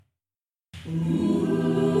And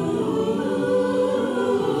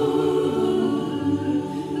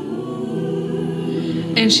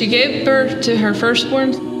she gave birth to her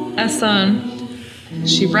firstborn, a son.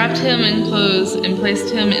 She wrapped him in clothes and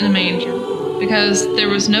placed him in a manger, because there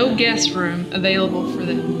was no guest room available for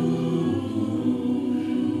them.